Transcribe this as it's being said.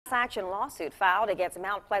class action lawsuit filed against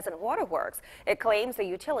Mount Pleasant Waterworks. It claims the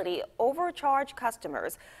utility overcharged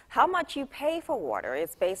customers. How much you pay for water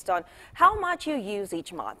is based on how much you use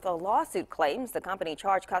each month. The lawsuit claims the company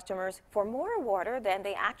charged customers for more water than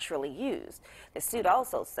they actually used. The suit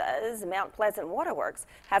also says Mount Pleasant Waterworks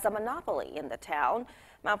has a monopoly in the town.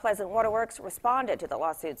 Mount Pleasant Waterworks responded to the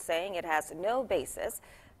lawsuit saying it has no basis.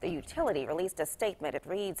 The utility released a statement. It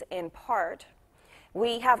reads in part,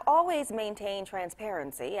 "We have always maintained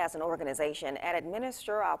transparency as an organization and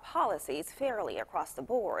administer our policies fairly across the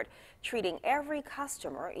board, treating every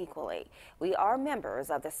customer equally. We are members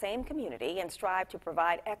of the same community and strive to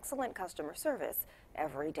provide excellent customer service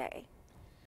every day."